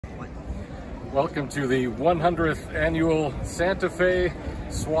Welcome to the 100th annual Santa Fe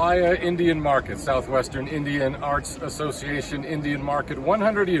SWAIA Indian Market, Southwestern Indian Arts Association Indian Market.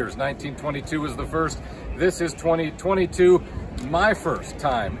 100 years, 1922 was the first. This is 2022, my first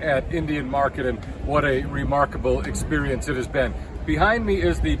time at Indian Market, and what a remarkable experience it has been. Behind me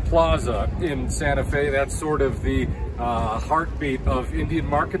is the plaza in Santa Fe. That's sort of the heartbeat of Indian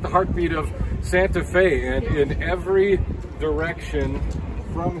Market, the heartbeat of Santa Fe, and in every direction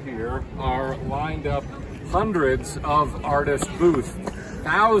from here are lined up hundreds of artist booths.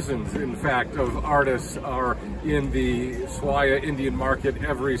 Thousands, in fact, of artists are in the SWAIA Indian Market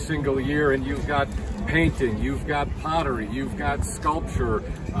every single year, and you've got painting, you've got pottery, you've got sculpture,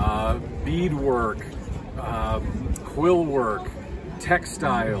 beadwork, quill work,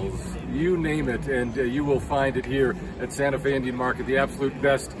 textiles, you name it, and you will find it here at Santa Fe Indian Market. The absolute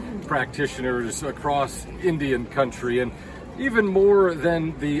best practitioners across Indian country, and even more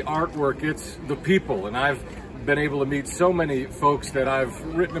than the artwork, it's the people. And I've been able to meet so many folks that I've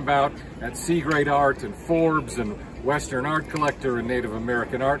written about at C-Grade Art and Forbes and Western Art Collector and Native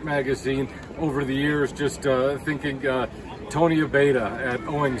American Art Magazine over the years, just thinking Tony Abeda at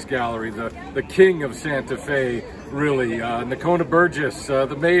Owings Gallery, the king of Santa Fe, really. Nakona Burgess,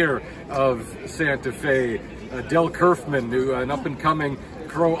 the mayor of Santa Fe. Del Kerfman, an up-and-coming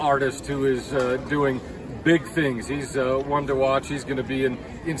Crow artist who is doing big things. He's one to watch. He's going to be in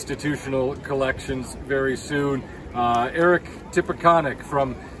institutional collections very soon. Eric Tippeconik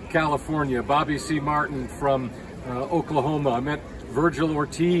from California. Bobby C. Martin from Oklahoma. I met Virgil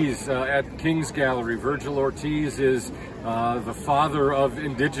Ortiz at King's Gallery. Virgil Ortiz is the father of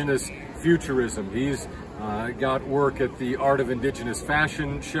Indigenous futurism. He's got work at the Art of Indigenous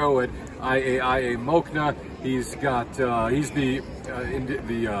Fashion show at IAIA Mokna. He's the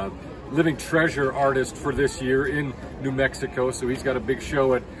living treasure artist for this year in New Mexico, so he's got a big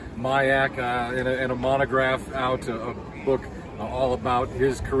show at MIAC and a monograph out, a book all about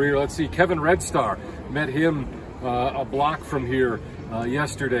his career. Let's see, Kevin Redstar, met him a block from here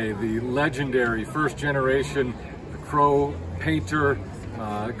yesterday, the legendary first generation Crow painter.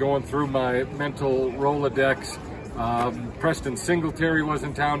 Going through my mental Rolodex. Preston Singletary was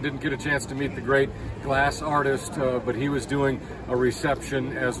in town, didn't get a chance to meet the great glass artist, but he was doing a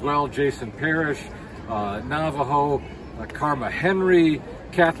reception as well. Jason Parrish, Navajo, Karma Henry,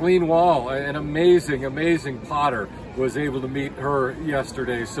 Kathleen Wall, an amazing potter, was able to meet her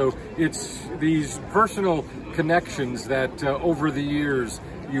yesterday. So it's these personal connections that over the years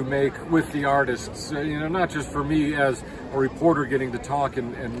you make with the artists, not just for me as a reporter getting to talk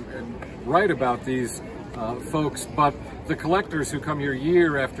and write about these folks, but the collectors who come here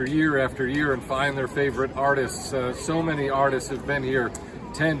year after year after year and find their favorite artists. So many artists have been here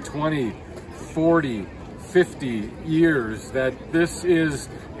 10, 20, 40, 50 years that this is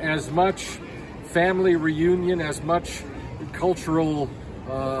as much family reunion, as much cultural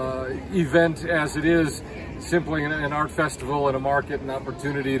event as it is simply an art festival and a market, an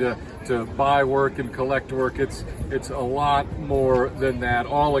opportunity to buy work and collect work. It's a lot more than that,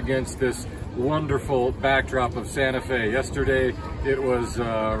 all against this wonderful backdrop of Santa Fe. Yesterday it was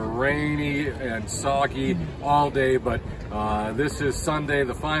rainy and soggy all day, but this is Sunday,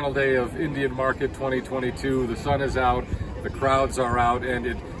 the final day of Indian Market 2022. The sun is out, the crowds are out, and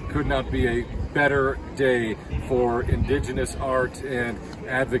it could not be a better day for Indigenous art and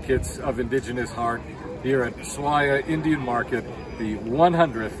advocates of Indigenous art here at SWAIA Indian Market, the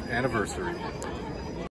 100th anniversary.